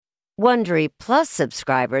Wondery Plus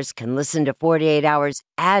subscribers can listen to 48 Hours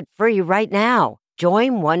ad-free right now.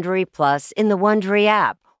 Join Wondery Plus in the Wondery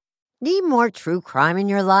app. Need more true crime in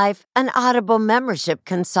your life? An Audible membership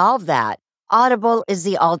can solve that. Audible is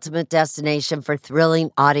the ultimate destination for thrilling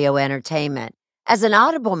audio entertainment. As an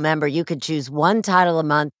Audible member, you can choose one title a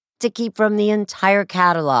month to keep from the entire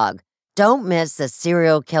catalog. Don't miss The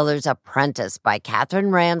Serial Killer's Apprentice by Katherine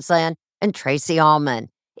Ramsland and Tracy Ullman.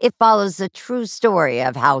 It follows the true story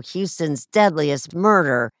of how Houston's deadliest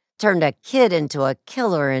murder turned a kid into a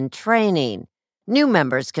killer in training. New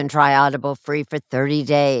members can try Audible free for 30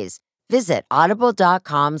 days. Visit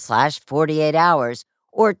audible.com/48 hours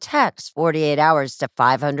or text 48 hours to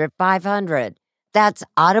 500-500. That's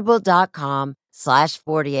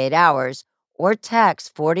audible.com/48 hours or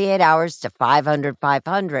text 48 hours to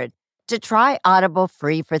 500-500 to try Audible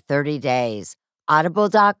free for 30 days.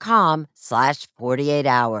 Audible.com/48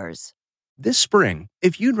 hours. This spring,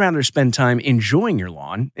 if you'd rather spend time enjoying your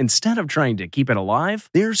lawn instead of trying to keep it alive,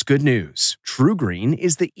 there's good news. True Green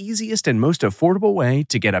is the easiest and most affordable way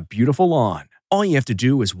to get a beautiful lawn. All you have to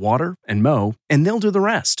do is water and mow, and they'll do the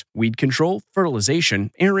rest. Weed control,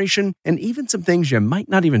 fertilization, aeration, and even some things you might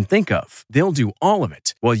not even think of. They'll do all of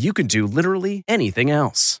it, while you can do literally anything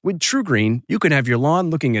else. With True Green, you can have your lawn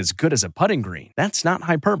looking as good as a putting green. That's not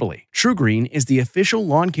hyperbole. True Green is the official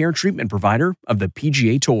lawn care treatment provider of the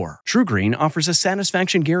PGA Tour. True Green offers a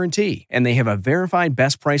satisfaction guarantee, and they have a verified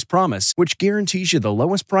best price promise, which guarantees you the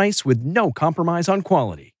lowest price with no compromise on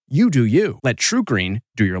quality. You do you. Let True Green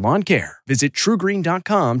do your lawn care. Visit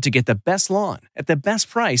truegreen.com to get the best lawn at the best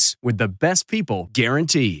price with the best people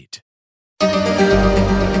guaranteed.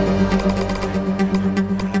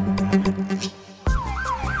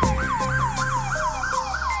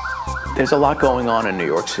 There's a lot going on in New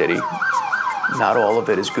York City. Not all of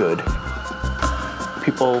it is good.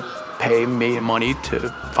 People pay me money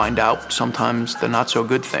to find out sometimes the not so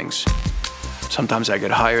good things. Sometimes I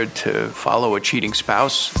get hired to follow a cheating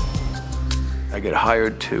spouse. I get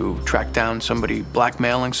hired to track down somebody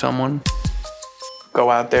blackmailing someone. Go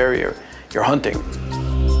out there, you're hunting.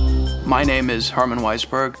 My name is Herman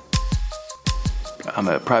Weisberg. I'm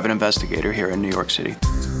a private investigator here in New York City.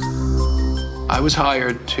 I was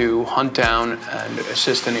hired to hunt down and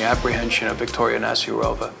assist in the apprehension of Victoria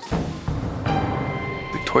Nasirova.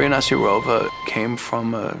 Victoria Nasirova came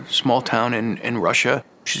from a small town in Russia.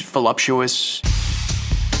 She's voluptuous,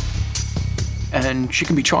 and she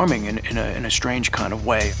can be charming in a strange kind of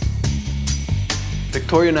way.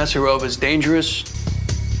 Victoria Nasirova is dangerous,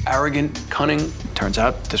 arrogant, cunning. Turns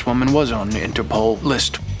out this woman was on the Interpol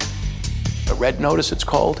list. A red notice, it's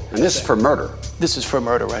called. And this is for murder? This is for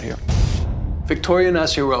murder right here. Victoria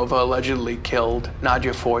Nasirova allegedly killed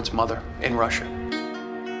Nadia Ford's mother in Russia.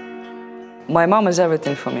 My mom is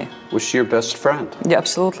everything for me. Was she your best friend? Yeah,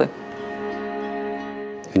 absolutely.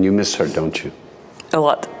 And you miss her, don't you? A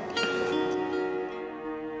lot.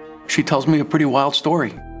 She tells me a pretty wild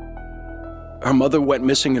story. Her mother went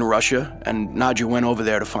missing in Russia, and Nadia went over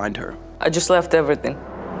there to find her. I just left everything.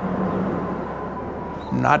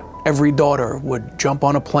 Not every daughter would jump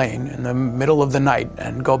on a plane in the middle of the night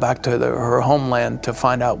and go back to her homeland to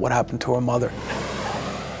find out what happened to her mother.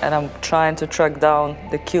 And I'm trying to track down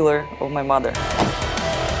the killer of my mother.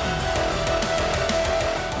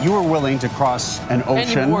 You were willing to cross an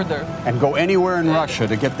ocean Any border. And go anywhere in Russia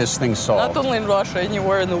to get this thing solved. Not only in Russia,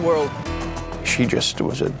 anywhere in the world. She just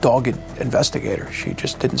was a dogged investigator. She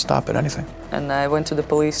just didn't stop at anything. And I went to the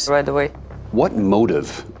police right away. What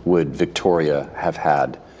motive would Victoria have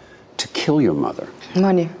had to kill your mother?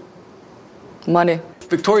 Money. Money.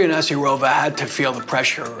 Victoria Nasirova had to feel the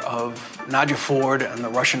pressure of Nadia Ford and the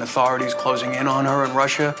Russian authorities closing in on her in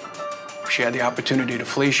Russia. She had the opportunity to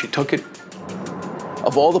flee. She took it.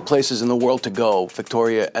 Of all the places in the world to go,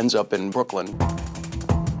 Victoria ends up in Brooklyn,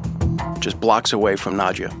 just blocks away from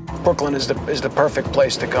Nadia. Brooklyn is the perfect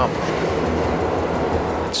place to come.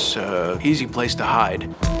 It's an easy place to hide.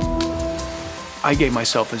 I gave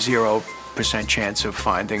myself a 0% chance of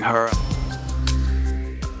finding her.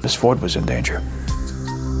 Miss Ford was in danger.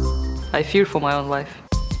 I fear for my own life.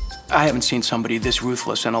 I haven't seen somebody this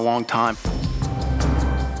ruthless in a long time.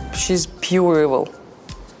 She's pure evil.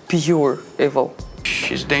 Pure evil.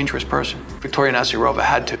 She's a dangerous person. Victoria Nasirova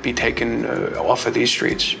had to be taken off of these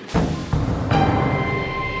streets.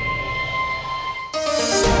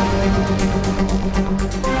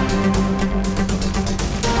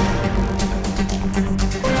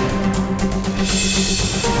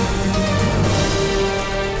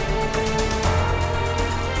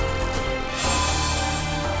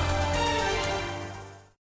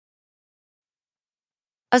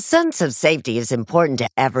 A sense of safety is important to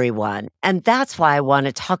everyone, and that's why I want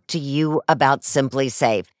to talk to you about Simply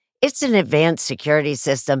Safe. It's an advanced security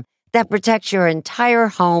system that protects your entire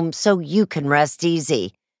home so you can rest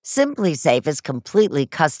easy. Simply Safe is completely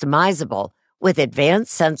customizable with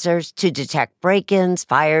advanced sensors to detect break-ins,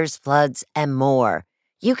 fires, floods, and more.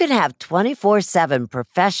 You can have 24/7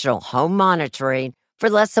 professional home monitoring for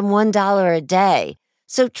less than $1 a day.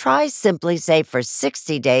 So try Simply Safe for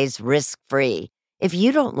 60 days risk-free. If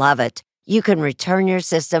you don't love it, you can return your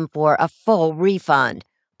system for a full refund.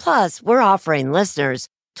 Plus, we're offering listeners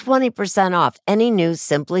 20% off any new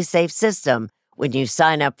Simply Safe system when you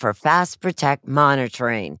sign up for Fast Protect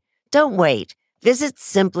monitoring. Don't wait. Visit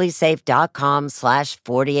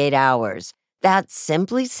simplysafe.com/48 hours. That's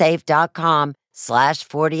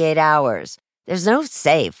simplysafe.com/48 hours. There's no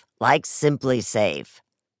safe like Simply Safe.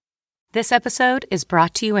 This episode is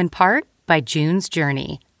brought to you in part by June's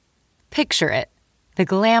Journey. Picture it. The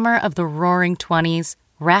glamour of the roaring 20s,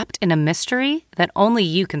 wrapped in a mystery that only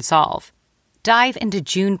you can solve. Dive into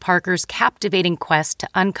June Parker's captivating quest to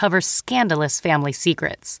uncover scandalous family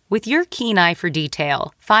secrets. With your keen eye for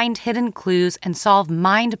detail, find hidden clues and solve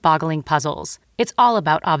mind-boggling puzzles. It's all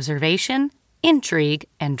about observation, intrigue,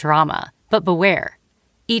 and drama. But beware.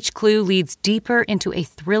 Each clue leads deeper into a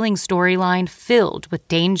thrilling storyline filled with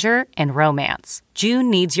danger and romance. June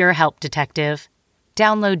needs your help, detective.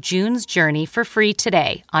 Download June's Journey for free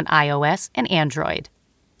today on iOS and Android.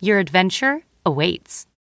 Your adventure awaits.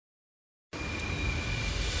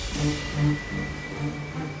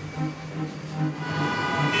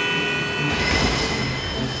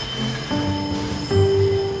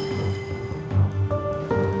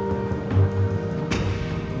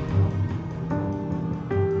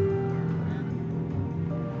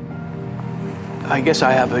 I guess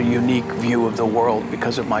I have a unique view of the world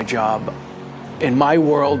because of my job. In my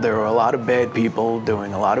world, there are a lot of bad people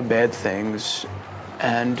doing a lot of bad things.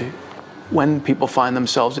 And when people find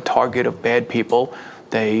themselves a target of bad people,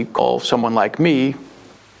 they call someone like me.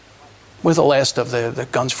 We're the last of the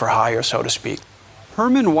guns for hire, so to speak.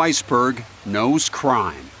 Herman Weisberg knows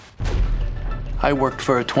crime. I worked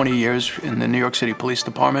for 20 years in the New York City Police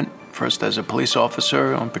Department, first as a police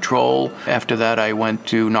officer on patrol. After that, I went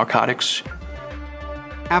to narcotics.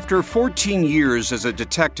 After 14 years as a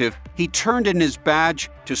detective, he turned in his badge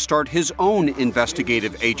to start his own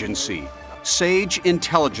investigative agency, Sage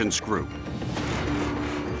Intelligence Group.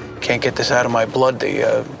 Can't get this out of my blood,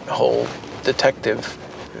 the whole detective,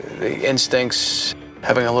 the instincts,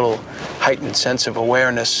 having a little heightened sense of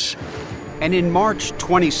awareness. And in March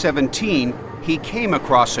 2017, he came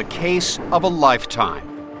across a case of a lifetime.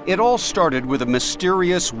 It all started with a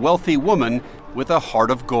mysterious, wealthy woman with a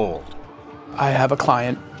heart of gold. I have a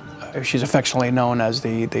client. She's affectionately known as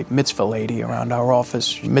the mitzvah lady around our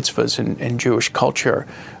office. Mitzvahs in Jewish culture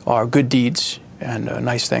are good deeds and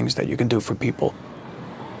nice things that you can do for people.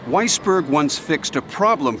 Weisberg once fixed a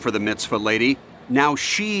problem for the mitzvah lady. Now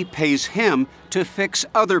she pays him to fix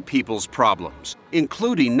other people's problems,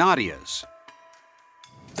 including Nadia's.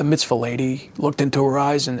 The mitzvah lady looked into her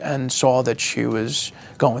eyes and saw that she was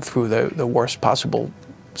going through the worst possible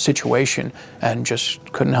situation and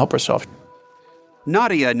just couldn't help herself.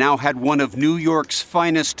 Nadia now had one of New York's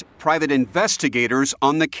finest private investigators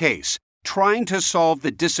on the case, trying to solve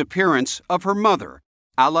the disappearance of her mother,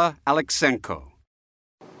 Alla Alexenko.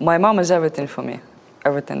 My mom is everything for me.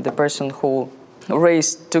 Everything. The person who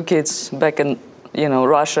raised 2 kids back in,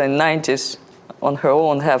 Russia in 90s on her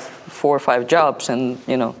own, have 4 or 5 jobs and,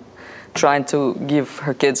 trying to give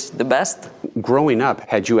her kids the best. Growing up,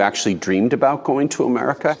 had you actually dreamed about going to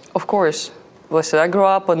America? Of course. Listen, I grew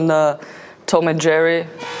up on Tom and Jerry,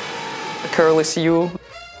 Curly Sue,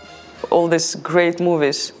 all these great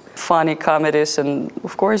movies, funny comedies, and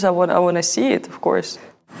of course I want to see it, of course.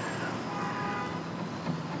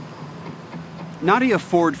 Nadia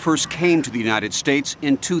Ford first came to the United States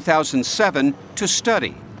in 2007 to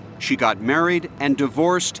study. She got married and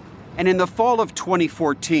divorced, and in the fall of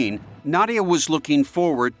 2014, Nadia was looking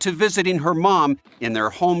forward to visiting her mom in their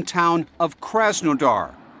hometown of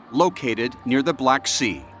Krasnodar, located near the Black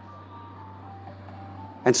Sea.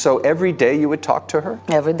 And so every day you would talk to her?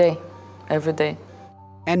 Every day.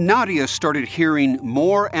 And Nadia started hearing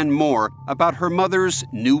more and more about her mother's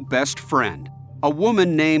new best friend, a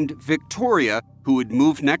woman named Victoria who had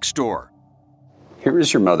moved next door. Here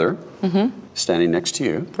is your mother, standing next to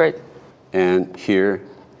you. Right. And here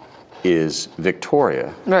is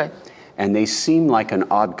Victoria. Right. And they seem like an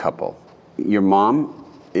odd couple. Your mom,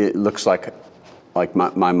 it looks like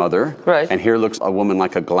my mother. Right. And here looks a woman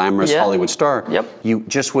like a glamorous Hollywood star. Yep. You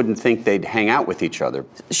just wouldn't think they'd hang out with each other.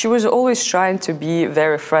 She was always trying to be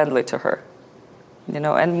very friendly to her.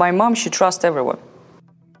 And my mom, she trusts everyone.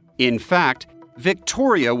 In fact,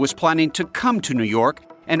 Victoria was planning to come to New York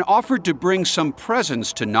and offered to bring some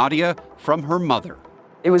presents to Nadia from her mother.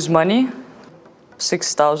 It was money,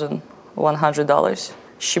 $6,100.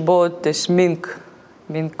 She bought this mink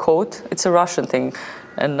coat. It's a Russian thing.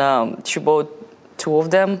 And she bought 2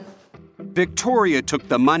 of them. Victoria took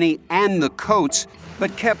the money and the coats,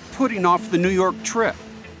 but kept putting off the New York trip.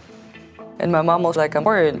 And my mom was like, I'm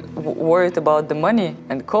worried about the money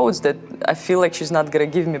and coats that I feel like she's not gonna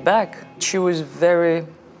give me back. She was very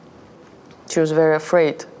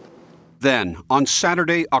afraid. Then, on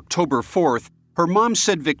Saturday, October 4th, her mom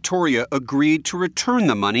said Victoria agreed to return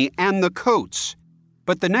the money and the coats.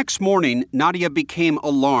 But the next morning, Nadia became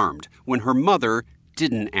alarmed when her mother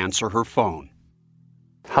didn't answer her phone.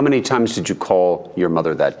 How many times did you call your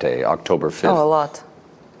mother that day, October 5th? Oh, a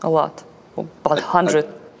lot. About 100.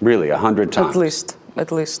 Really, 100 times?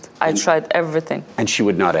 At least. I tried everything. And she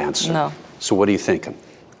would not answer? No. So what are you thinking?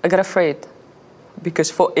 I got afraid. Because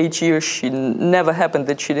for 8 years, she never happened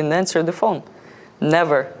that she didn't answer the phone.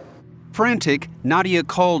 Never. Frantic, Nadia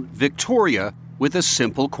called Victoria with a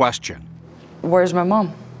simple question. Where's my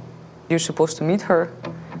mom? You're supposed to meet her.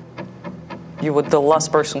 You were the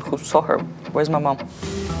last person who saw her. Where's my mom?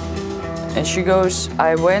 And she goes,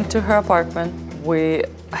 I went to her apartment. We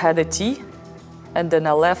had a tea. And then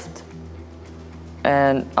I left,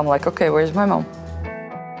 and I'm like, okay, where's my mom?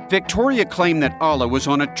 Victoria claimed that Alla was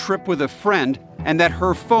on a trip with a friend and that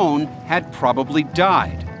her phone had probably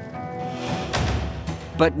died.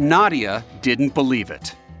 But Nadia didn't believe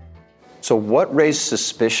it. So what raised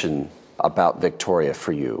suspicion about Victoria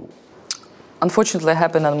for you? Unfortunately, it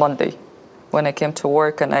happened on Monday when I came to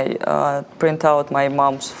work and I print out my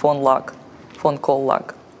mom's phone call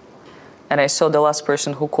log. And I saw the last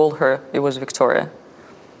person who called her, it was Victoria.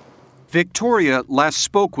 Victoria last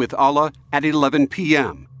spoke with Alla at 11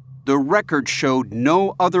 p.m. The record showed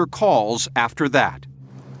no other calls after that.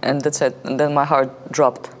 And that's it. And then my heart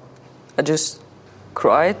dropped. I just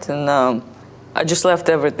cried and I just left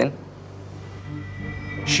everything.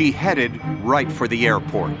 She headed right for the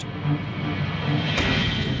airport.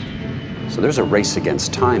 So there's a race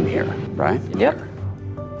against time here, right? Yep.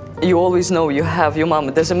 You always know you have your mom.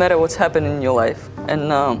 It doesn't matter what's happening in your life.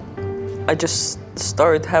 And I just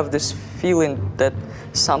started to have this feeling that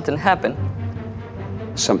something happened.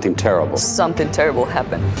 Something terrible. Something terrible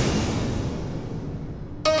happened.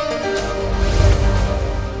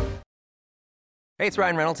 Hey, it's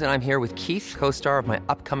Ryan Reynolds, and I'm here with Keith, co-star of my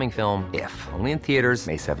upcoming film, If, only in theaters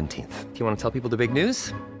May 17th. Do you want to tell people the big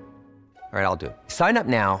news? All right, I'll do it. Sign up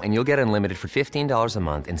now and you'll get unlimited for $15 a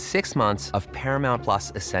month and 6 months of Paramount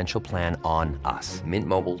Plus Essential Plan on us.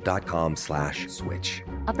 MintMobile.com/switch.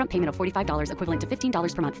 Upfront payment of $45 equivalent to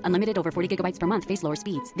 $15 per month. Unlimited over 40 gigabytes per month. Face lower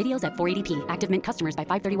speeds. Videos at 480p. Active Mint customers by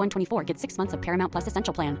 531.24 get 6 months of Paramount Plus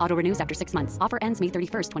Essential Plan. Auto renews after 6 months. Offer ends May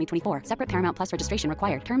 31st, 2024. Separate Paramount Plus registration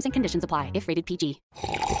required. Terms and conditions apply if rated PG.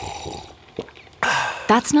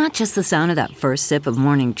 That's not just the sound of that first sip of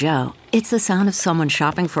Morning Joe. It's the sound of someone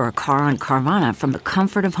shopping for a car on Carvana from the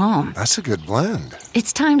comfort of home. That's a good blend.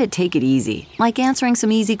 It's time to take it easy, like answering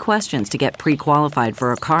some easy questions to get pre-qualified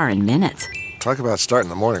for a car in minutes. Talk about starting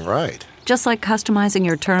the morning right. Just like customizing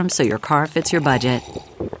your terms so your car fits your budget.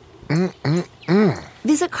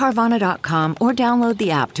 Visit Carvana.com or download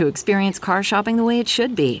the app to experience car shopping the way it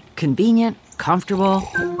should be. Convenient, comfortable.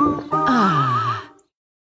 Ah.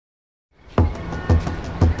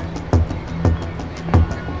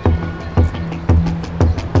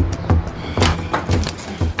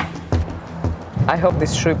 I hope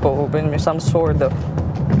this trip will bring me some sort of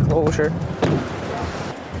closure.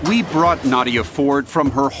 We brought Nadia Ford from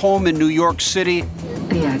her home in New York City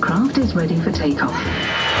The aircraft is ready for takeoff.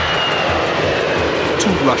 to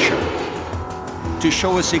Russia to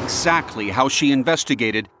show us exactly how she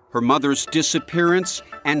investigated her mother's disappearance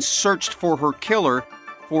and searched for her killer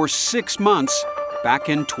for 6 months back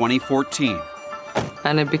in 2014.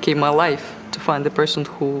 And it became my life to find the person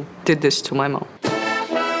who did this to my mom.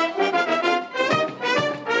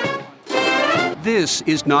 This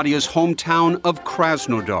is Nadia's hometown of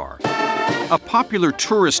Krasnodar, a popular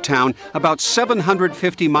tourist town about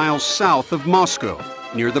 750 miles south of Moscow,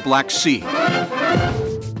 near the Black Sea.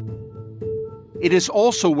 It is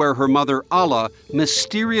also where her mother, Alla,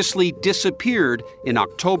 mysteriously disappeared in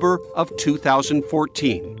October of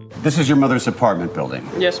 2014. This is your mother's apartment building.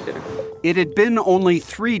 Yes, Peter. It had been only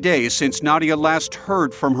 3 days since Nadia last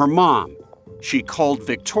heard from her mom. She called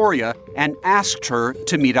Victoria and asked her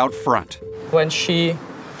to meet out front. When she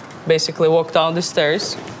basically walked down the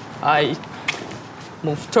stairs, I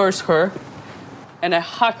moved towards her, and I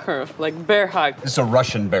hug her, like bear hug. It's a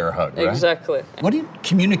Russian bear hug, right? Exactly. What are you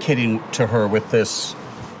communicating to her with this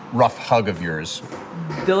rough hug of yours?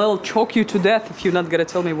 They'll choke you to death if you're not gonna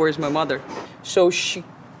tell me where's my mother. So she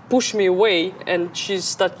pushed me away and she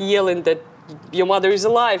started yelling that your mother is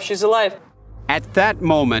alive, she's alive. At that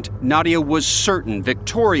moment, Nadia was certain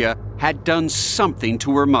Victoria had done something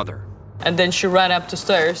to her mother. And then she ran up the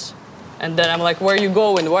stairs. And then I'm like, where are you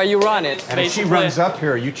going? Why are you running? And if she runs up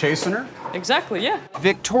here, are you chasing her? Exactly, yeah.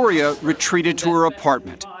 Victoria retreated to her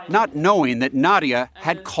apartment, not knowing that Nadia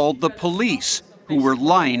had called the police, who were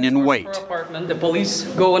lying in wait. Apartment, the police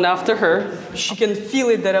going after her. She can feel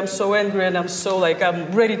it that I'm so angry and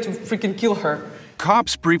I'm ready to freaking kill her.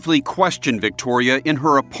 Cops briefly questioned Victoria in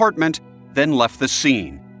her apartment, then left the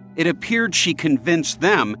scene. It appeared she convinced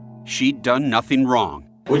them she'd done nothing wrong.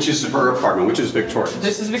 Which is her apartment? Which is Victoria's?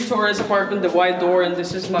 This is Victoria's apartment, the white door, and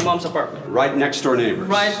this is my mom's apartment. Right next door neighbors?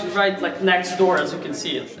 Right, like next door, as you can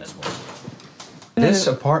see it. This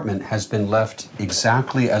apartment has been left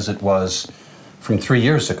exactly as it was from 3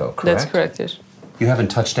 years ago, correct? That's correct, yes. You haven't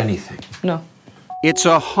touched anything? No. It's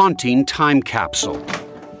a haunting time capsule.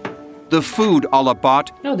 The food Alla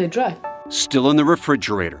bought... No, they're dry. Still in the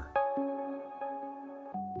refrigerator.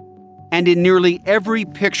 And in nearly every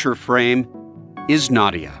picture frame is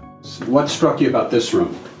Nadia. What struck you about this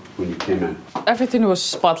room when you came in? Everything was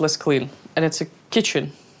spotless clean, and it's a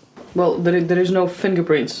kitchen. Well, there is no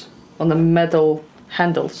fingerprints on the metal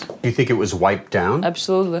handles. You think it was wiped down?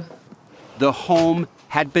 Absolutely. The home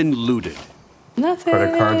had been looted. Nothing.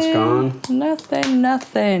 Credit cards gone?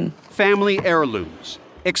 Nothing. Family heirlooms,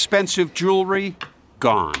 expensive jewelry,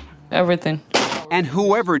 gone. Everything. And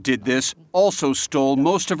whoever did this also stole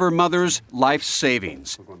most of her mother's life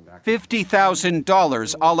savings.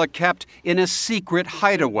 $50,000 Alla kept in a secret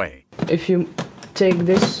hideaway. If you take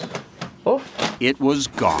this off, it was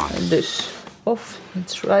gone. This off,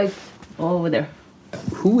 it's right over there.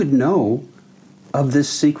 Who would know of this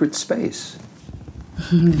secret space?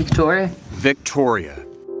 Victoria. Victoria.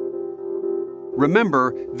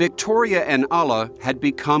 Remember, Victoria and Alla had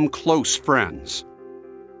become close friends.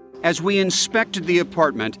 As we inspected the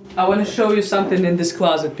apartment, I want to show you something in this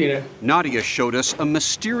closet, Peter. Nadia showed us a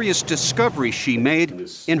mysterious discovery she made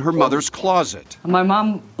in her mother's closet. My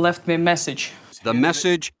mom left me a message. The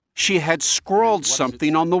message, she had scrawled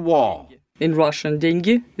something on the wall. In Russian,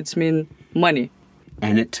 деньги, it means money.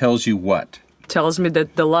 And it tells you what? Tells me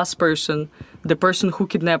that the last person, the person who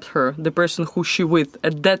kidnapped her, the person who she with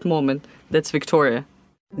at that moment, that's Victoria.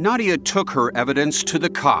 Nadia took her evidence to the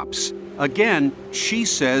cops. Again, she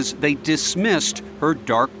says they dismissed her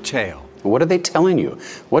dark tale. What are they telling you?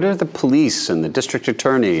 What are the police and the district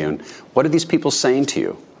attorney and what are these people saying to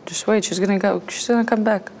you? Just wait, she's gonna come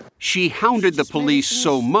back. She hounded the police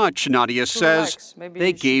so much, Nadia says,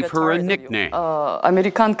 they gave her a nickname.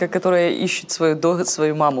 Американка, которая ищет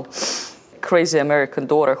свою маму. Crazy American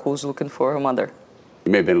daughter who's looking for her mother.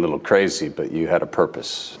 You may have been a little crazy, but you had a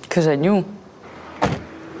purpose. Because I knew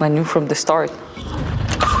from the start.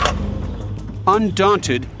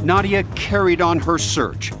 Undaunted, Nadia carried on her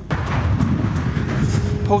search,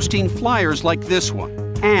 posting flyers like this one,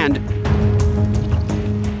 and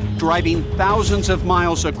driving thousands of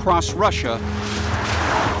miles across Russia,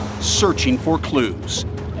 searching for clues.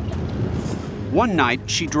 One night,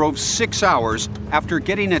 she drove 6 hours after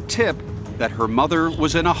getting a tip that her mother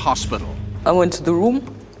was in a hospital. I went to the room,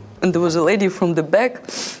 and there was a lady from the back,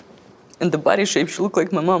 in the body shape, she looked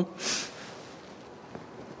like my mom.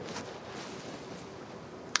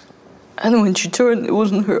 And when she turned, it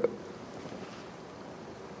wasn't her.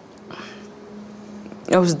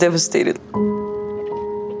 I was devastated.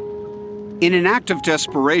 In an act of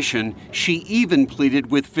desperation, she even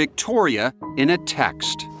pleaded with Victoria in a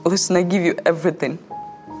text. Listen, I give you everything.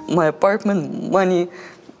 My apartment, money,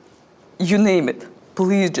 you name it.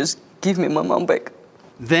 Please just give me my mom back.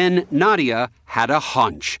 Then Nadia had a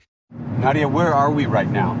hunch. Nadia, where are we right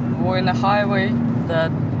now? We're in a highway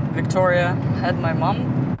that Victoria had my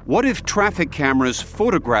mom. What if traffic cameras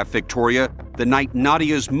photographed Victoria the night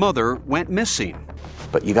Nadia's mother went missing?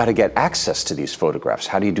 But you got to get access to these photographs.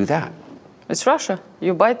 How do you do that? It's Russia.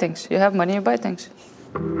 You buy things. You have money, you buy things.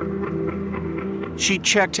 She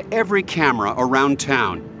checked every camera around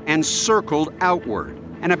town and circled outward.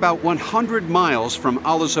 And about 100 miles from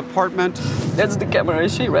Alla's apartment... That's the camera I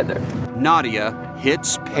see right there. Nadia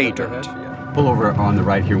hits pay dirt. Pull over on the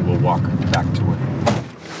right here and we'll walk back to it.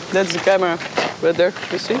 That's the camera right there.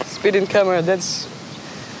 You see? Speeding camera. That's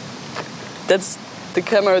the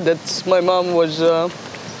camera that my mom was...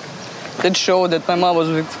 that showed that my mom was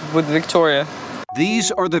with Victoria.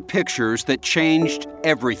 These are the pictures that changed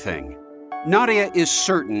everything. Nadia is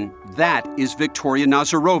certain that is Victoria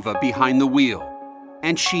Nazarova behind the wheel,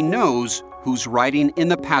 and she knows who's riding in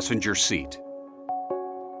the passenger seat.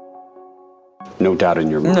 No doubt in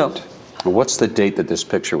your mind? No. What's the date that this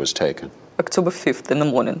picture was taken? October 5th in the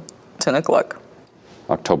morning, 10 o'clock.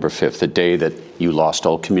 October 5th, the day that you lost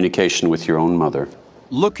all communication with your own mother.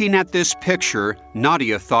 Looking at this picture,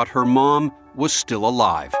 Nadia thought her mom was still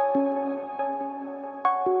alive.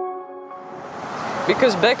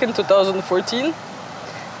 Because back in 2014,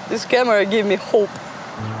 this camera gave me hope.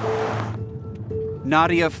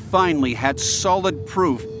 Nadia finally had solid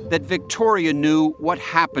proof that Victoria knew what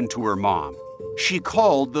happened to her mom. She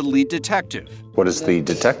called the lead detective. What does the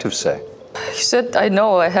detective say? He said, I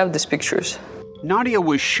know, I have these pictures. Nadia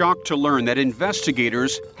was shocked to learn that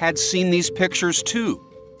investigators had seen these pictures too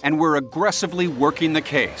and were aggressively working the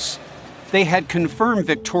case. They had confirmed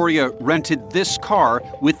Victoria rented this car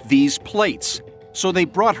with these plates, so they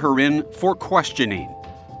brought her in for questioning.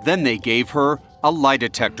 Then they gave her a lie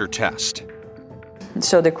detector test.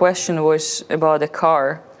 So the question was about the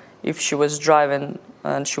car, if she was driving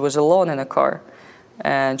and she was alone in a car.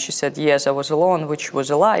 And she said, yes, I was alone, which was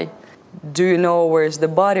a lie. Do you know where is the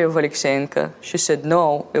body of Alexeyenka? She said,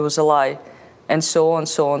 no, it was a lie. And so on,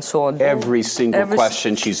 so on, so on. Every single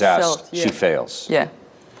question she's asked, she fails. Yeah.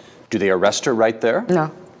 Do they arrest her right there?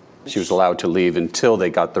 No. She was allowed to leave until they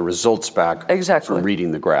got the results back from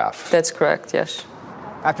reading the graph. That's correct, yes.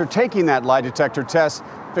 After taking that lie detector test,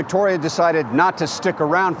 Victoria decided not to stick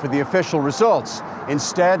around for the official results.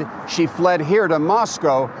 Instead, she fled here to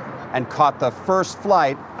Moscow and caught the first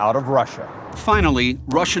flight out of Russia. Finally,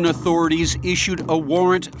 Russian authorities issued a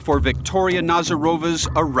warrant for Victoria Nazarova's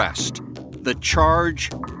arrest. The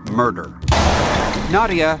charge, murder.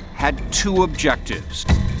 Nadia had two objectives: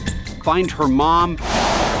 find her mom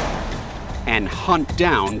and hunt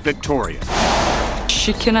down Victoria.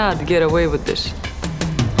 She cannot get away with this.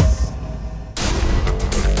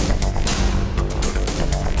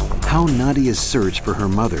 How Nadia's search for her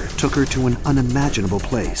mother took her to an unimaginable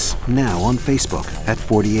place. Now on Facebook at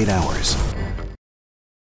 48 Hours.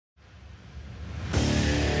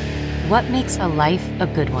 What makes a life a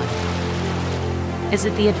good one? Is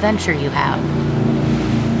it the adventure you have?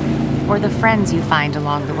 Or the friends you find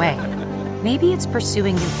along the way? Maybe it's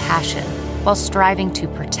pursuing your passion while striving to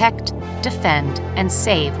protect, defend, and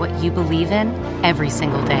save what you believe in every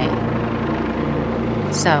single day.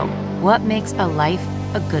 So, what makes a life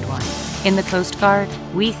a good one? In the Coast Guard,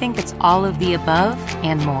 we think it's all of the above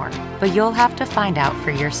and more, but you'll have to find out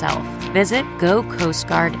for yourself. Visit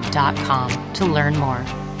gocoastguard.com to learn more.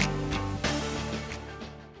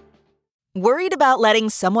 Worried about letting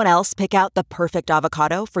someone else pick out the perfect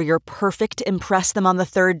avocado for your perfect impress them on the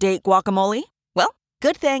third date guacamole? Well,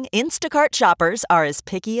 good thing Instacart shoppers are as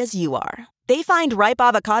picky as you are. They find ripe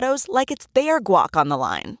avocados like it's their guac on the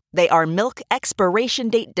line. They are milk expiration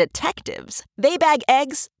date detectives. They bag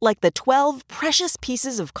eggs like the 12 precious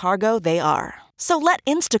pieces of cargo they are. So let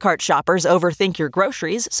Instacart shoppers overthink your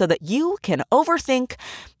groceries so that you can overthink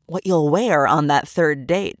what you'll wear on that third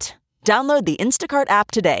date. Download the Instacart app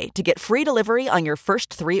today to get free delivery on your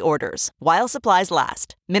first 3 orders, while supplies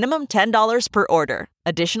last. Minimum $10 per order.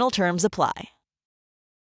 Additional terms apply.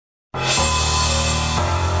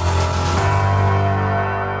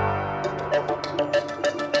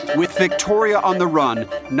 With Victoria on the run,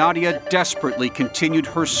 Nadia desperately continued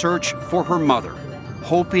her search for her mother,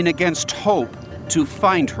 hoping against hope to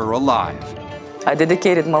find her alive. I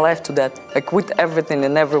dedicated my life to that. I quit everything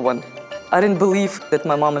and everyone. I didn't believe that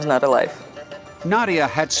my mom is not alive. Nadia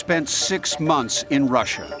had spent 6 months in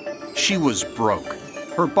Russia. She was broke.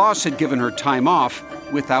 Her boss had given her time off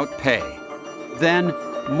without pay. Then,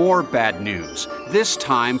 more bad news, this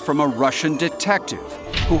time from a Russian detective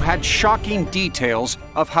who had shocking details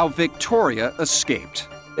of how Victoria escaped.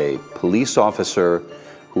 A police officer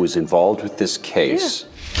who was involved with this case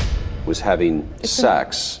was having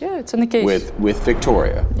sex it's in the case. with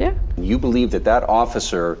Victoria. Yeah. You believe that that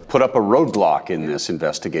officer put up a roadblock in this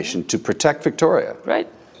investigation to protect Victoria. Right.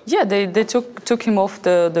 Yeah, they took him off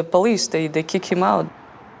the police. They kicked him out.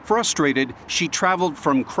 Frustrated, she traveled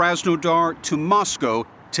from Krasnodar to Moscow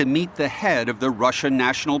to meet the head of the Russian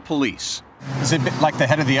National Police. Is it like the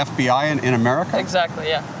head of the FBI in America? Exactly,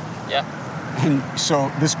 yeah. And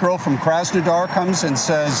so this girl from Krasnodar comes and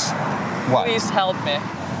says, what? Please help me.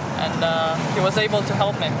 And he was able to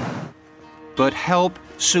help me. But help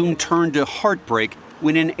soon turned to heartbreak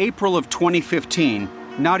when in April of 2015,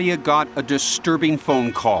 Nadia got a disturbing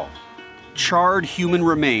phone call. Charred human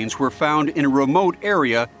remains were found in a remote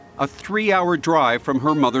area, a 3-hour drive from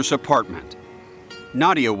her mother's apartment.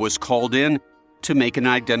 Nadia was called in to make an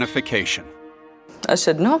identification. I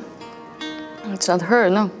said, no, It's not her,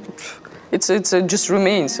 no. It's just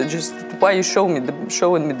remains. It's just why you showing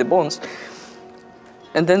me the bones.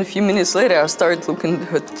 And then a few minutes later, I started looking at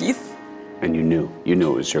her teeth. And you knew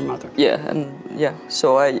it was your mother. Yeah,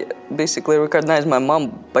 so I basically recognized my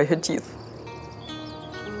mom by her teeth.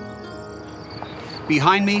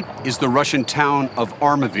 Behind me is the Russian town of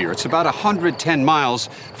Armavir. It's about 110 miles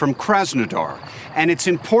from Krasnodar. And it's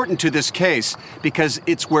important to this case because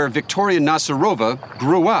it's where Victoria Nazarova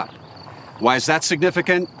grew up. Why is that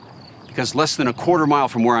significant? Because less than a quarter mile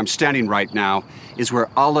from where I'm standing right now is where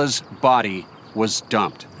Alla's body was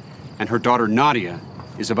dumped. And her daughter Nadia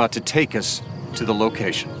is about to take us to the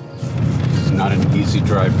location. This is not an easy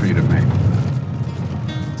drive for you to make.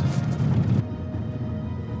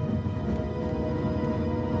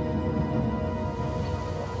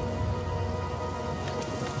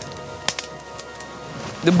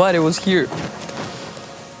 The body was here.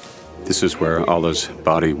 This is where Alla's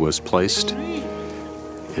body was placed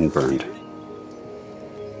and burned.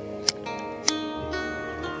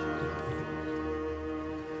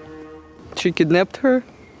 She kidnapped her,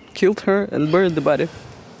 killed her, and buried the body.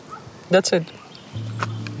 That's it.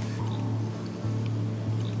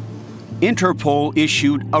 Interpol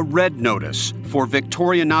issued a red notice for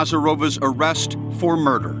Victoria Nazarova's arrest for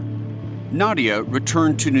murder. Nadia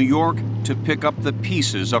returned to New York to pick up the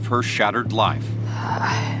pieces of her shattered life.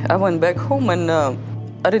 I went back home and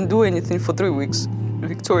I didn't do anything for 3 weeks.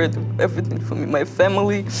 Victoria did everything for me, my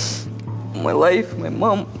family, my life, my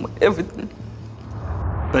mom, everything.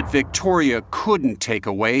 But Victoria couldn't take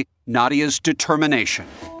away Nadia's determination.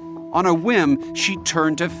 On a whim, she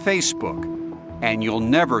turned to Facebook, and you'll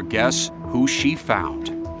never guess who she found.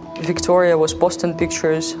 Victoria was posting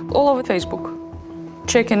pictures all over Facebook.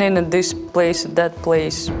 Checking in at this place, at that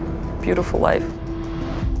place, beautiful life.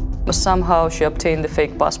 But somehow she obtained a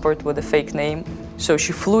fake passport with a fake name. So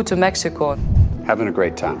she flew to Mexico. Having a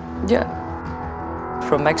great time. Yeah.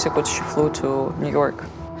 From Mexico, she flew to New York.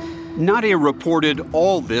 Nadia reported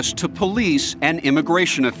all this to police and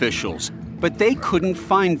immigration officials, but they couldn't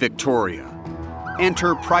find Victoria.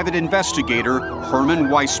 Enter private investigator Herman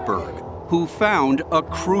Weisberg, who found a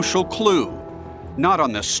crucial clue. Not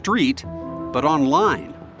on the street, but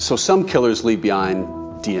online. So some killers leave behind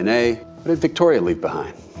DNA. What did Victoria leave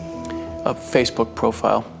behind? A Facebook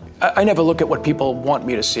profile. I never look at what people want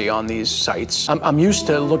me to see on these sites. I'm used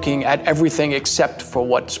to looking at everything except for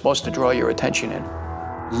what's supposed to draw your attention in.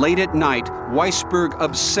 Late at night, Weisberg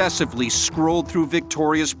obsessively scrolled through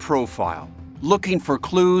Victoria's profile, looking for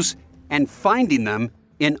clues and finding them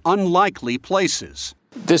in unlikely places.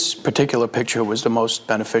 This particular picture was the most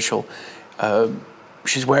beneficial.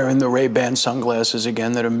 She's wearing the Ray-Ban sunglasses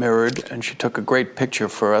again that are mirrored, and she took a great picture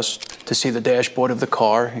for us to see the dashboard of the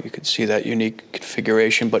car. You could see that unique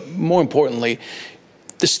configuration, but more importantly,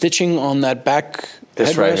 the stitching on that back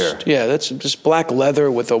This headrest. right here. Yeah, that's just black leather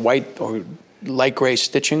with a white or light gray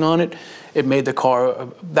stitching on it. It made the car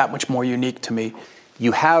that much more unique to me.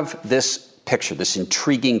 You have this picture, this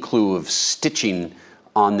intriguing clue of stitching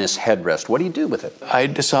on this headrest. What do you do with it? I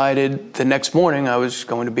decided the next morning I was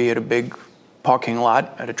going to be at a big parking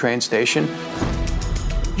lot at a train station.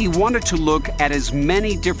 He wanted to look at as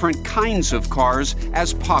many different kinds of cars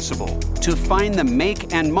as possible to find the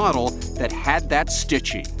make and model that had that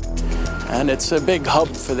stitching. And it's a big hub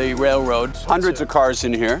for the railroad. Hundreds of cars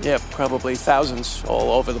in here. Yeah, probably thousands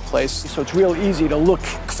all over the place. So it's real easy to look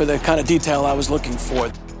for the kind of detail I was looking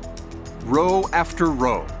for. Row after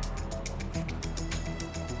row.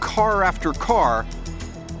 Car after car.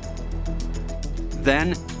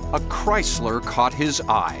 Then a Chrysler caught his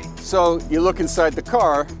eye. So you look inside the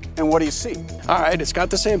car, and what do you see? All right, it's got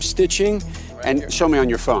the same stitching. And show me on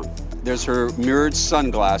your phone. There's her mirrored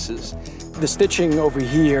sunglasses. The stitching over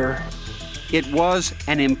here. It was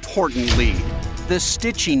an important lead. The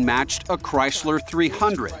stitching matched a Chrysler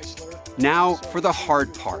 300. Now for the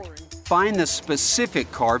hard part. Find the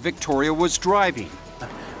specific car Victoria was driving.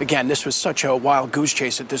 Again, this was such a wild goose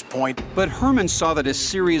chase at this point. But Herman saw that a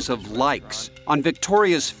series of likes on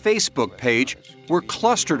Victoria's Facebook page were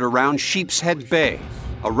clustered around Sheepshead Bay,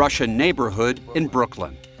 a Russian neighborhood in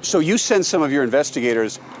Brooklyn. So you send some of your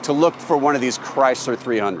investigators to look for one of these Chrysler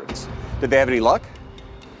 300s. Did they have any luck?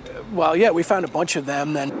 Well, yeah, we found a bunch of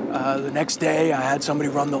them. Then the next day, I had somebody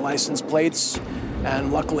run the license plates.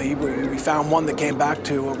 And luckily, we found one that came back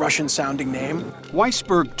to a Russian-sounding name.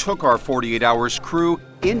 Weisberg took our 48 Hours crew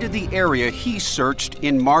into the area he searched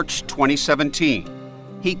in March 2017.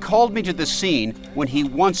 He called me to the scene when he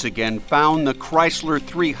once again found the Chrysler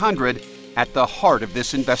 300 at the heart of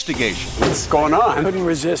this investigation. What's going on? I couldn't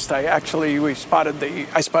resist. I spotted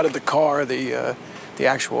the car, the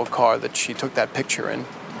actual car that she took that picture in.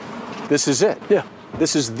 This is it? Yeah.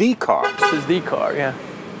 This is the car? This is the car, yeah.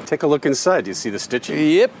 Take a look inside. Do you see the stitching?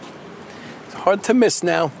 Yep. It's hard to miss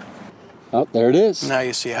now. Oh, there it is. Now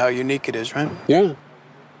you see how unique it is, right? Yeah.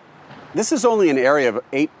 This is only an area of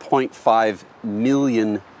 8.5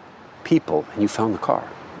 million people, and you found the car.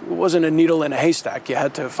 It wasn't a needle in a haystack. You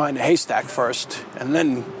had to find a haystack first, and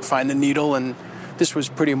then find the needle, and this was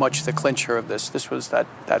pretty much the clincher of this. This was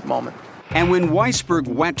that moment. And when Weisberg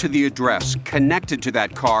went to the address connected to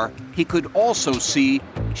that car, he could also see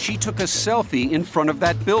she took a selfie in front of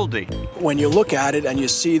that building. When you look at it and you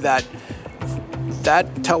see that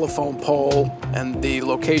telephone pole and the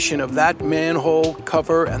location of that manhole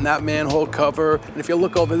cover and that manhole cover, and if you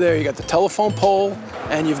look over there, you got the telephone pole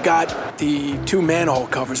and you've got the two manhole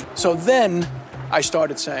covers. So then I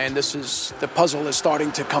started saying, the puzzle is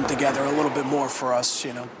starting to come together a little bit more for us,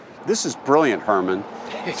 you know. This is brilliant, Herman.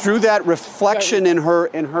 Through that reflection in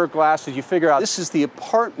her glasses, you figure out this is the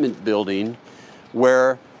apartment building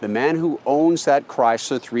where the man who owns that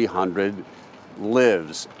Chrysler 300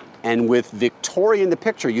 lives. And with Victoria in the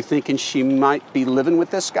picture, you thinking she might be living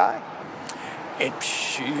with this guy? It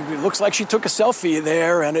looks like she took a selfie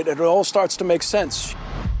there, and it all starts to make sense.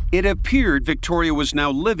 It appeared Victoria was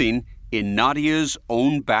now living in Nadia's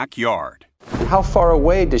own backyard. How far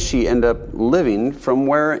away does she end up living from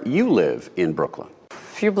where you live in Brooklyn? A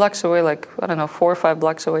few blocks away, like, I don't know, 4 or 5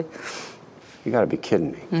 blocks away. You gotta be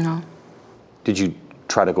kidding me. No. Did you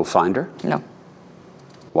try to go find her? No.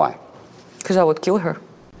 Why? Because I would kill her.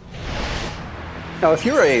 Now, if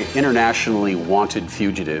you're an internationally wanted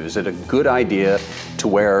fugitive, is it a good idea to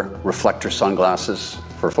wear reflector sunglasses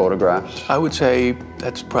for photographs? I would say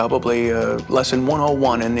that's probably lesson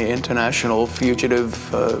 101 in the International Fugitive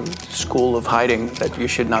School of Hiding that you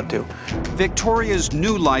should not do. Victoria's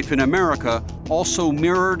new life in America also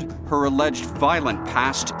mirrored her alleged violent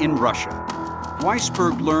past in Russia.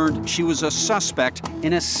 Weisberg learned she was a suspect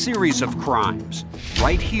in a series of crimes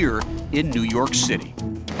right here in New York City.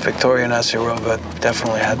 Victoria Nazarova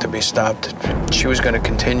definitely had to be stopped. She was going to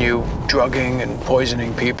continue drugging and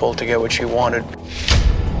poisoning people to get what she wanted.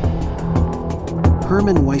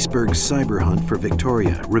 Herman Weisberg's cyber hunt for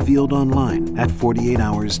Victoria, revealed online at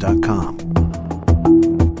 48hours.com.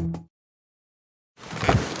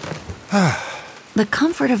 The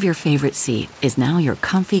comfort of your favorite seat is now your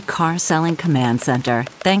comfy car selling command center,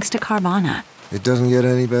 thanks to Carvana. It doesn't get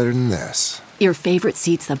any better than this. Your favorite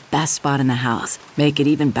seat's the best spot in the house. Make it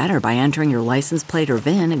even better by entering your license plate or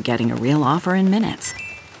VIN and getting a real offer in minutes.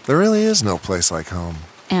 There really is no place like home.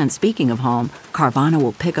 And speaking of home, Carvana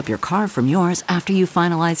will pick up your car from yours after you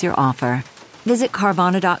finalize your offer. Visit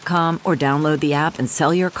Carvana.com or download the app and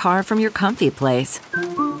sell your car from your comfy place.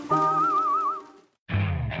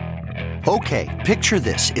 Okay, picture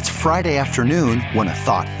this. It's Friday afternoon when a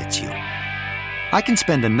thought hits you. I can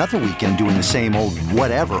spend another weekend doing the same old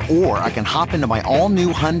whatever, or I can hop into my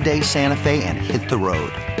all-new Hyundai Santa Fe and hit the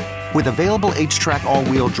road. With available H-Track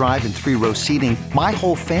all-wheel drive and 3-row seating, my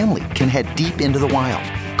whole family can head deep into the wild.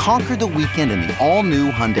 Conquer the weekend in the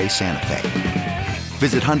all-new Hyundai Santa Fe.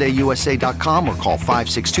 Visit HyundaiUSA.com or call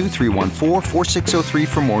 562-314-4603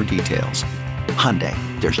 for more details. Hyundai,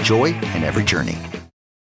 there's joy in every journey.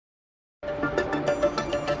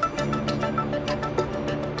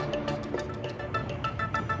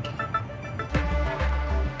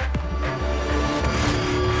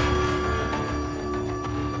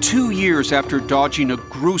 Two years after dodging a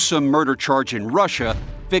gruesome murder charge in Russia,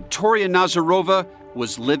 Victoria Nazarova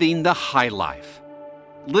was living the high life.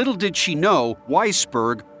 Little did she know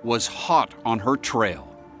Weisberg was hot on her trail.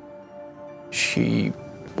 She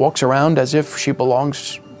walks around as if she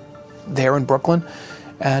belongs there in Brooklyn,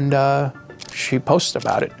 and she posts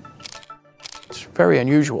about it. It's very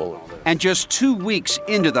unusual. And just 2 weeks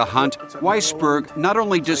into the hunt, Weisberg not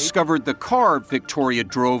only discovered the car Victoria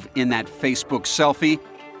drove in that Facebook selfie,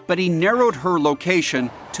 but he narrowed her location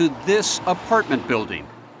to this apartment building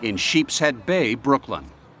in Sheepshead Bay, Brooklyn.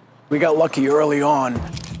 We got lucky early on,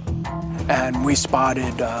 and we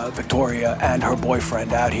spotted Victoria and her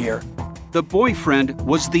boyfriend out here. The boyfriend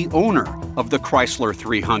was the owner of the Chrysler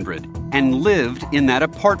 300 and lived in that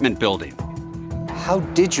apartment building. How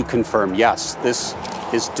did you confirm, yes, this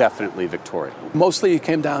is definitely Victoria? Mostly it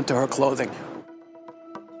came down to her clothing.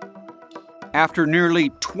 After nearly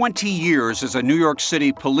 20 years as a New York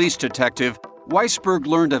City police detective, Weisberg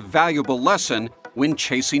learned a valuable lesson when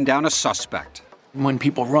chasing down a suspect. When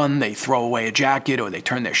people run, they throw away a jacket or they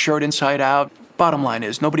turn their shirt inside out. Bottom line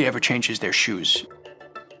is, nobody ever changes their shoes.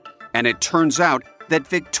 And it turns out that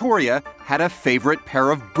Victoria had a favorite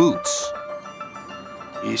pair of boots.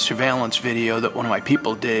 The surveillance video that one of my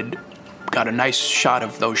people did got a nice shot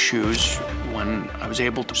of those shoes When I was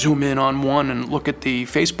able to zoom in on one and look at the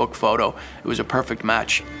Facebook photo, it was a perfect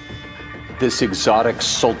match. This exotic,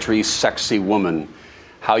 sultry, sexy woman,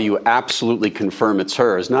 how you absolutely confirm it's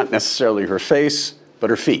her is not necessarily her face, but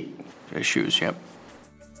her feet. Her shoes, yep.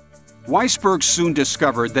 Weisberg soon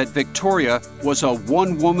discovered that Victoria was a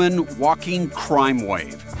one-woman walking crime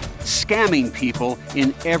wave, scamming people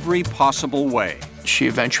in every possible way. She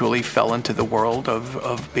eventually fell into the world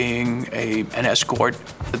of being an escort,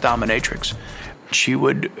 the dominatrix. She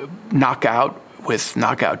would knock out with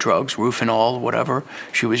knockout drugs, Rufinol, whatever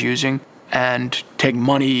she was using, and take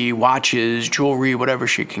money, watches, jewelry, whatever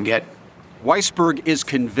she can get. Weisberg is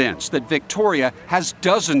convinced that Victoria has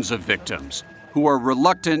dozens of victims who are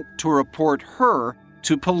reluctant to report her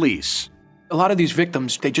to police. A lot of these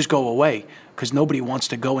victims, they just go away because nobody wants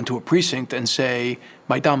to go into a precinct and say,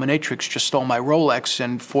 my dominatrix just stole my Rolex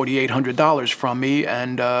and $4,800 from me,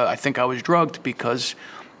 and I think I was drugged, because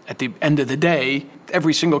at the end of the day,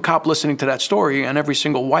 every single cop listening to that story and every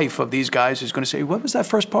single wife of these guys is going to say, what was that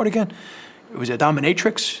first part again? It was a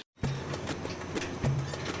dominatrix?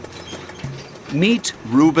 Meet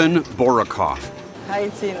Ruben Borokov, Hi,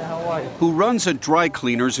 Tina, how are you? who runs a dry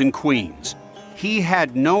cleaners in Queens. He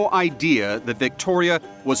had no idea that Victoria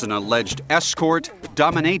was an alleged escort,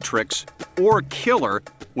 dominatrix, or killer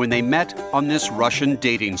when they met on this Russian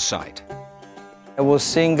dating site. I was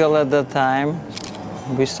single at the time.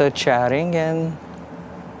 We started chatting and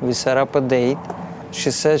we set up a date. She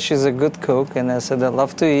said she's a good cook, and I said I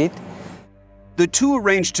love to eat. The two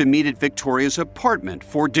arranged to meet at Victoria's apartment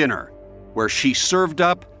for dinner, where she served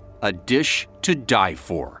up a dish to die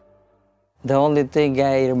for. The only thing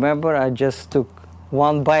I remember, I just took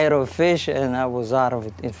one bite of fish and I was out of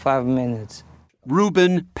it in 5 minutes.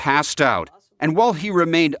 Ruben passed out, and while he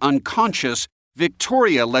remained unconscious,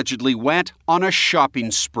 Victoria allegedly went on a shopping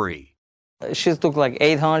spree. She took like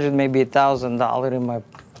 $800, maybe $1,000 in my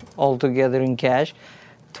altogether in cash,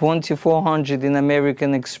 $2,400 in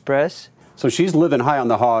American Express. So she's living high on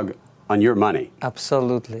the hog on your money.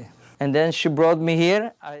 Absolutely. And then she brought me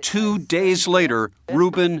here. 2 days later,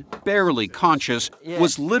 Ruben, barely conscious,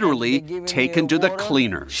 was literally taken to the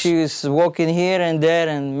cleaners. She was walking here and there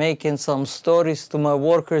and making some stories to my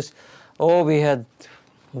workers. Oh, we had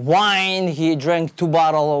wine. He drank 2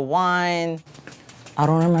 bottles of wine. I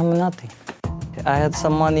don't remember nothing. I had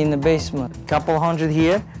some money in the basement. Couple hundred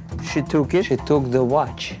here. She took it. She took the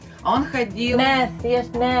watch.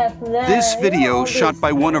 This video, shot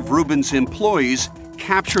by one of Ruben's employees,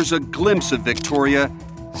 captures a glimpse of Victoria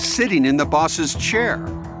sitting in the boss's chair.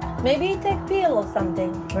 Maybe you take pill or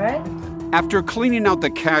something, right? After cleaning out the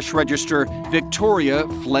cash register, Victoria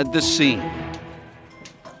fled the scene.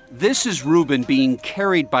 This is Ruben being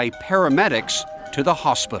carried by paramedics to the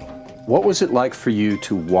hospital. What was it like for you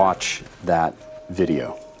to watch that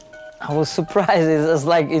video? I was surprised. It's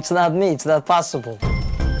like, it's not me. It's not possible.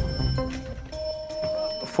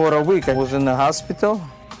 For a week, I was in the hospital.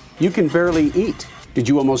 You can barely eat. Did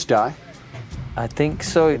you almost die? I think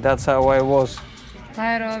so. That's how I was.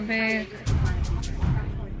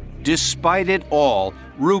 Despite it all,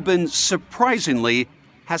 Ruben surprisingly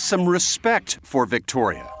has some respect for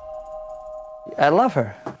Victoria. I love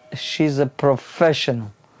her. She's a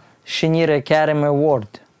professional. She needs an Academy Award.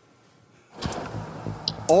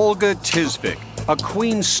 Olga Tisvik, a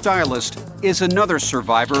Queens stylist, is another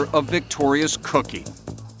survivor of Victoria's cooking.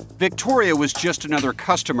 Victoria was just another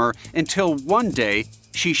customer until one day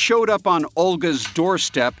she showed up on Olga's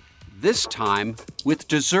doorstep, this time with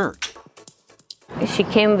dessert. She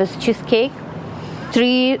came with cheesecake,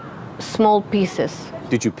 3 small pieces.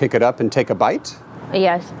 Did you pick it up and take a bite?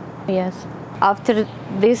 Yes, yes. After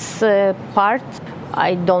this part,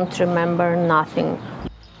 I don't remember nothing.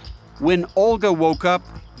 When Olga woke up,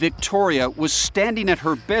 Victoria was standing at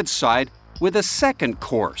her bedside with a second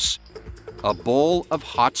course, a bowl of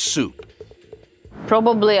hot soup.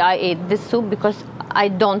 Probably I ate this soup because I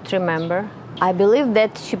don't remember. I believe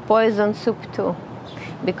that she poisoned soup too,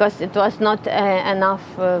 because it was not enough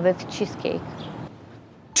with cheesecake.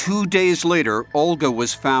 2 days later, Olga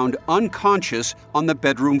was found unconscious on the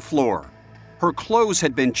bedroom floor. Her clothes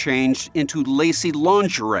had been changed into lacy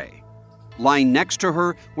lingerie. Lying next to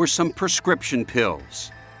her were some prescription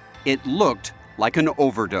pills. It looked like an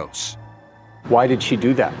overdose. Why did she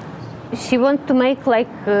do that? She wanted to make like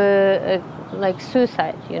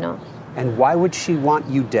suicide, you know. And why would she want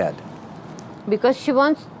you dead? Because she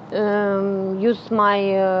wants use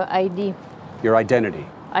my ID. Your identity?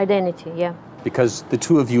 Identity, yeah. Because the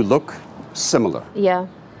two of you look similar. Yeah.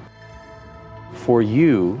 For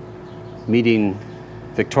you, meeting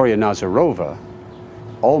Victoria Nazarova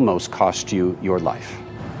almost cost you your life.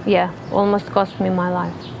 Yeah, almost cost me my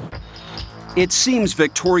life. It seems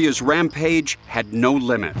Victoria's rampage had no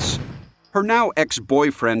limits. Her now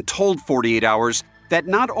ex-boyfriend told 48 Hours that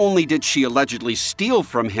not only did she allegedly steal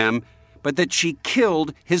from him, but that she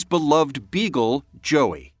killed his beloved beagle,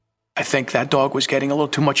 Joey. I think that dog was getting a little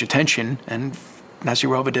too much attention, and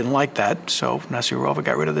Nazirova didn't like that, so Nazirova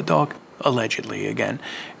got rid of the dog, allegedly, again,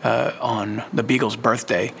 on the beagle's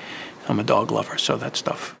birthday. I'm a dog lover, so that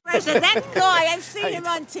stuff. That guy, I've seen him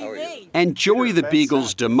on TV. And Joey the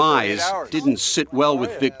beagle's demise didn't sit well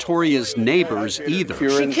with Victoria's neighbors either.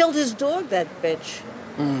 She killed his dog, that bitch.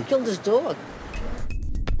 Killed his dog.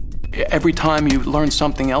 Every time you learn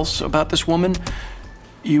something else about this woman,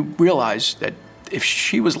 you realize that if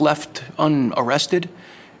she was left unarrested,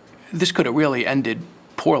 this could have really ended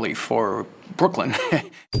poorly for Brooklyn.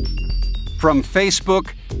 From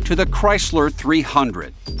Facebook to the Chrysler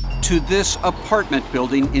 300 to this apartment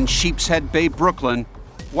building in Sheepshead Bay, Brooklyn,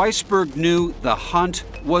 Weisberg knew the hunt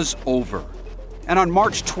was over. And on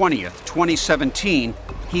March 20th, 2017,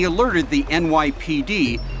 he alerted the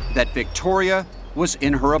NYPD that Victoria was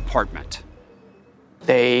in her apartment.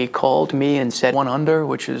 They called me and said 1 under,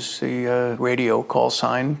 which is the radio call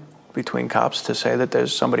sign between cops to say that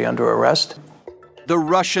there's somebody under arrest. The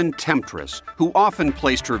Russian temptress, who often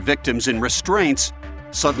placed her victims in restraints,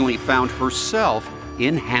 suddenly found herself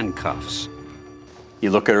in handcuffs.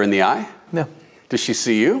 You look at her in the eye? Yeah. Does she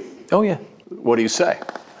see you? Oh, yeah. What do you say?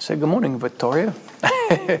 I said, good morning, Victoria.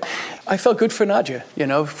 I felt good for Nadia. You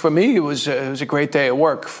know, for me, it was a great day at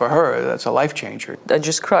work. For her, that's a life changer. I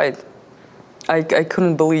just cried. I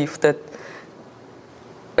couldn't believe that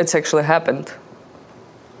it's actually happened.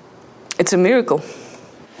 It's a miracle.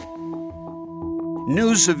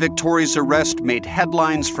 News of Victoria's arrest made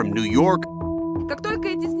headlines from New York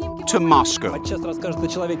to Moscow.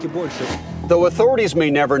 Though authorities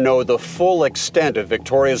may never know the full extent of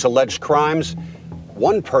Victoria's alleged crimes,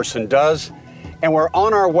 one person does, and we're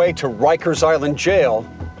on our way to Rikers Island Jail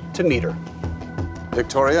to meet her.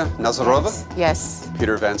 Victoria Nazarova? Yes.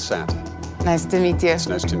 Peter Van Sant. Nice to meet you. It's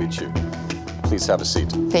nice to meet you. Please have a seat.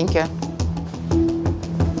 Thank you.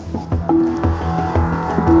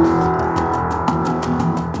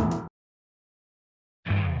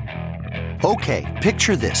 Okay,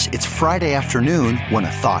 picture this. It's Friday afternoon when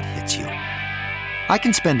a thought hits you. I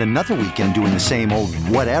can spend another weekend doing the same old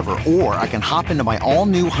whatever, or I can hop into my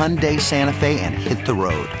all-new Hyundai Santa Fe and hit the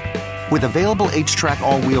road. With available H-Track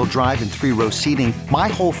all-wheel drive and 3-row seating, my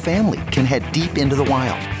whole family can head deep into the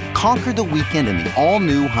wild. Conquer the weekend in the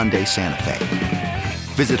all-new Hyundai Santa Fe.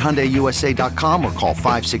 Visit HyundaiUSA.com or call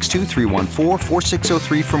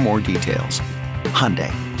 562-314-4603 for more details.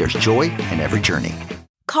 Hyundai, there's joy in every journey.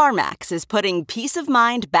 CarMax is putting peace of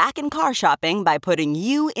mind back in car shopping by putting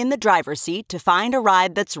you in the driver's seat to find a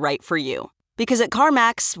ride that's right for you. Because at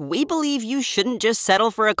CarMax, we believe you shouldn't just settle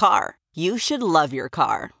for a car. You should love your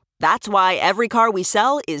car. That's why every car we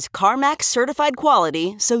sell is CarMax certified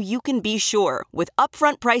quality, so you can be sure with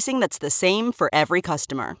upfront pricing that's the same for every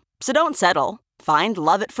customer. So don't settle. Find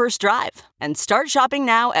love at first drive and start shopping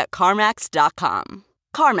now at CarMax.com.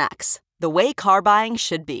 CarMax, the way car buying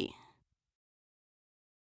should be.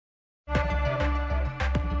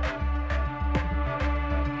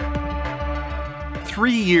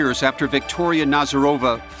 Three years after Victoria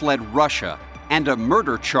Nazarova fled Russia and a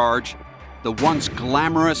murder charge, the once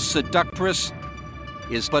glamorous seductress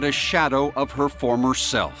is but a shadow of her former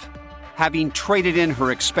self, having traded in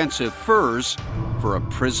her expensive furs for a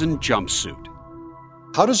prison jumpsuit.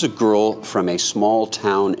 How does a girl from a small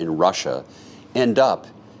town in Russia end up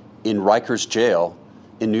in Rikers Jail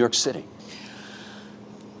in New York City?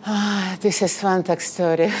 This is a fantastic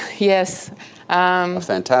story. Yes. A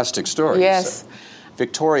fantastic story. Yes.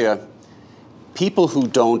 Victoria, people who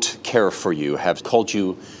don't care for you have called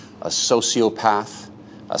you a sociopath,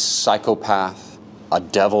 a psychopath, a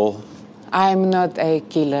devil. I'm not a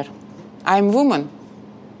killer. I'm woman.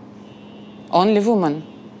 Only woman.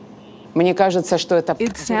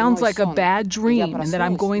 It sounds like a bad dream and that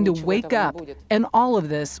I'm going to wake up and all of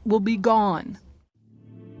this will be gone.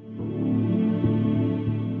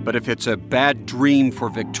 But if it's a bad dream for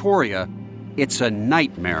Victoria, it's a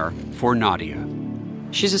nightmare for Nadia.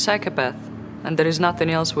 She's a psychopath, and there is nothing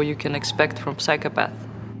else what you can expect from psychopath.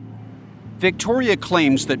 Victoria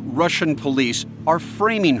claims that Russian police are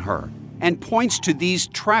framing her and points to these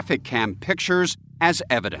traffic cam pictures as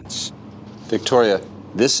evidence. Victoria,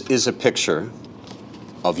 this is a picture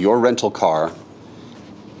of your rental car.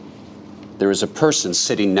 There is a person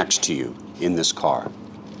sitting next to you in this car.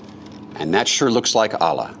 And that sure looks like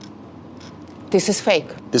Allah. This is fake.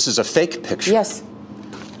 This is a fake picture? Yes.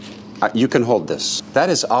 You can hold this. That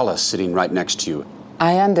is Allah sitting right next to you.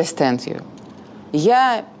 I understand you.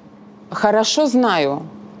 Я Хорошо знаю.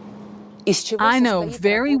 I know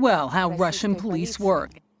very well how Russian police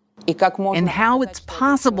work and how it's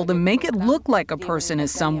possible to make it look like a person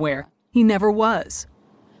is somewhere he never was.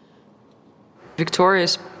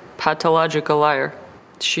 Victoria's pathological liar.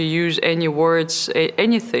 She used any words,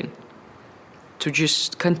 anything, to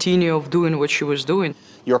just continue of doing what she was doing.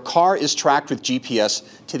 Your car is tracked with GPS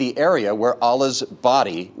to the area where Allah's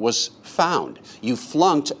body was found. You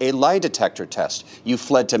flunked a lie detector test. You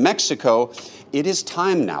fled to Mexico. It is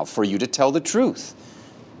time now for you to tell the truth.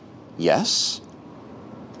 Yes?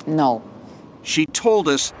 No. She told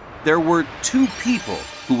us there were two people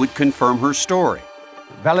who would confirm her story.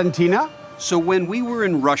 Valentina? So when we were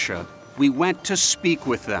in Russia, we went to speak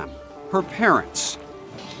with them, her parents.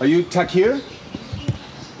 Are you Takir?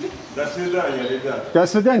 До свидания, ребят. До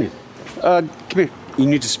свидания. Come here. You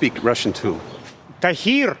need to speak Russian too.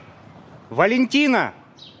 Тахир, Валентина,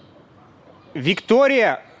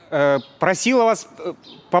 Виктория просила вас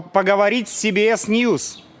поговорить с CBS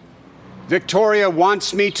News. Victoria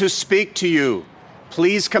wants me to speak to you.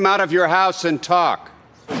 Please come out of your house and talk.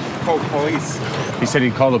 Call police. He said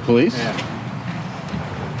he'd call the police? Yeah.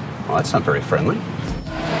 Well, that's not very friendly.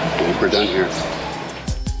 I think we're done here.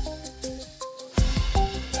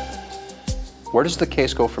 Where does the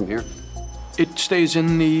case go from here? It stays in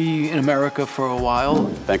America for a while.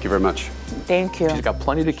 Thank you very much. Thank you. She's got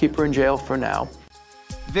plenty to keep her in jail for now.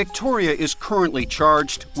 Victoria is currently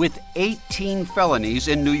charged with 18 felonies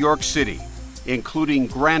in New York City, including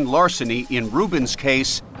grand larceny in Ruben's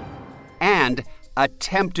case and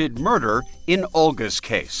attempted murder in Olga's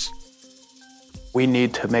case. We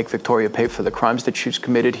need to make Victoria pay for the crimes that she's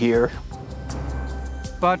committed here.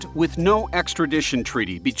 But with no extradition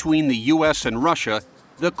treaty between the U.S. and Russia,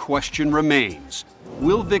 the question remains,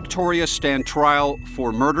 will Victoria stand trial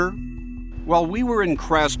for murder? While we were in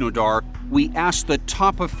Krasnodar, we asked the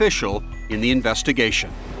top official in the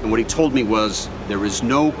investigation. And what he told me was there is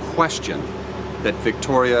no question that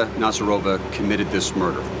Victoria Nazarova committed this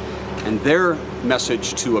murder. And their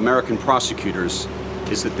message to American prosecutors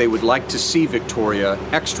is that they would like to see Victoria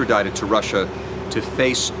extradited to Russia to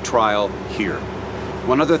face trial here.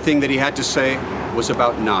 One other thing that he had to say was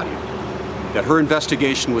about Nadia, that her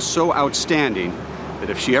investigation was so outstanding that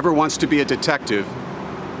if she ever wants to be a detective,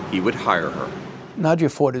 he would hire her. Nadia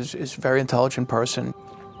Ford is a very intelligent person.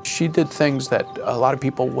 She did things that a lot of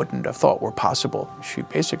people wouldn't have thought were possible. She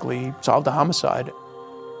basically solved a homicide.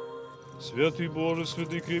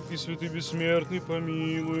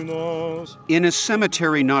 In a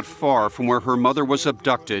cemetery not far from where her mother was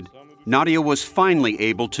abducted, Nadia was finally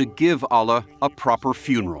able to give Allah a proper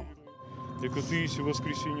funeral.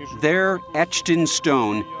 There, etched in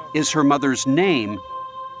stone, is her mother's name,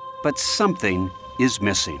 but something is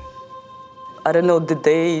missing. I don't know the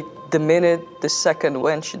day, the minute, the second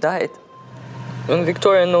when she died. When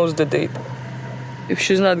Victoria knows the date. If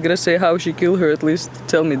she's not gonna say how she killed her, at least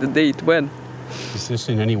tell me the date, when. Does this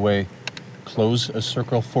in any way close a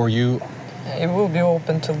circle for you? It will be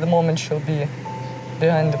open till the moment she'll be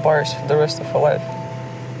behind the bars for the rest of her life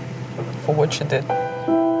for what she did.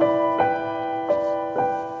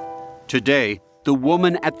 Today, the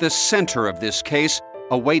woman at the center of this case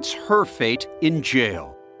awaits her fate in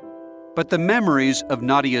jail. But the memories of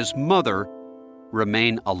Nadia's mother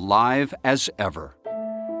remain alive as ever.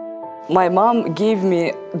 My mom gave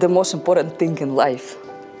me the most important thing in life.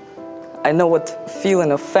 I know what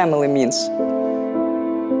feeling of family means.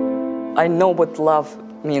 I know what love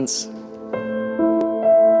means.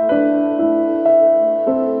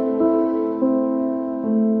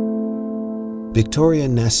 Victoria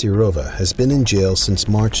Nasirova has been in jail since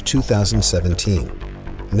March 2017.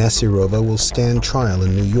 Nasirova will stand trial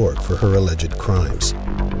in New York for her alleged crimes.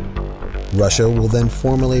 Russia will then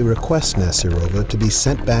formally request Nasirova to be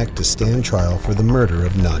sent back to stand trial for the murder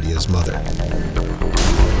of Nadia's mother.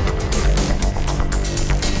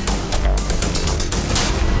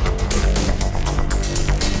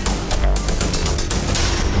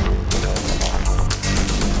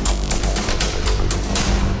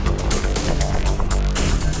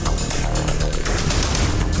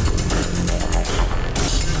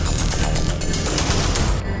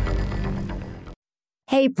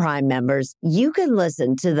 Hey, Prime members, you can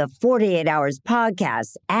listen to the 48 Hours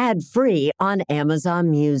podcast ad-free on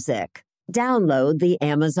Amazon Music. Download the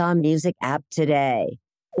Amazon Music app today.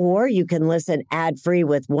 Or you can listen ad-free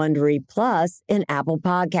with Wondery Plus in Apple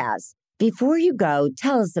Podcasts. Before you go,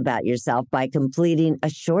 tell us about yourself by completing a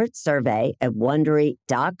short survey at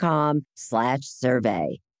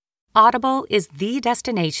Wondery.com/survey. Audible is the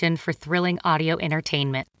destination for thrilling audio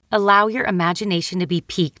entertainment. Allow your imagination to be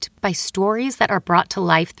piqued by stories that are brought to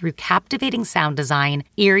life through captivating sound design,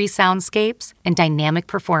 eerie soundscapes, and dynamic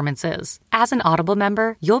performances. As an Audible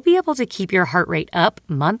member, you'll be able to keep your heart rate up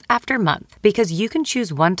month after month because you can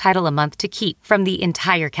choose one title a month to keep from the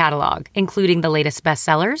entire catalog, including the latest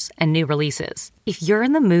bestsellers and new releases. If you're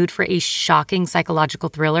in the mood for a shocking psychological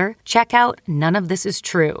thriller, check out None of This Is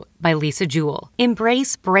True by Lisa Jewell.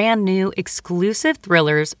 Embrace brand new, exclusive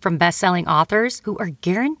thrillers from best-selling authors who are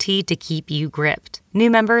guaranteed to keep you gripped. New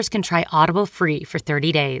members can try Audible free for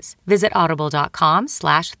 30 days. Visit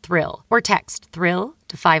audible.com/thrill or text thrill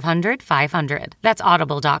to 500-500. That's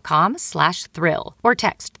audible.com/thrill or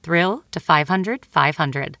text thrill to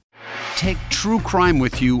 500-500. Take true crime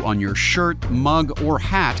with you on your shirt, mug, or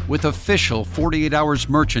hat with official 48 Hours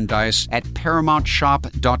merchandise at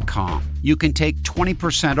ParamountShop.com. You can take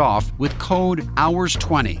 20% off with code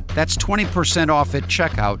HOURS20. That's 20% off at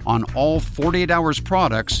checkout on all 48 Hours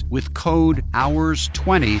products with code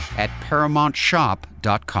HOURS20 at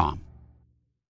ParamountShop.com.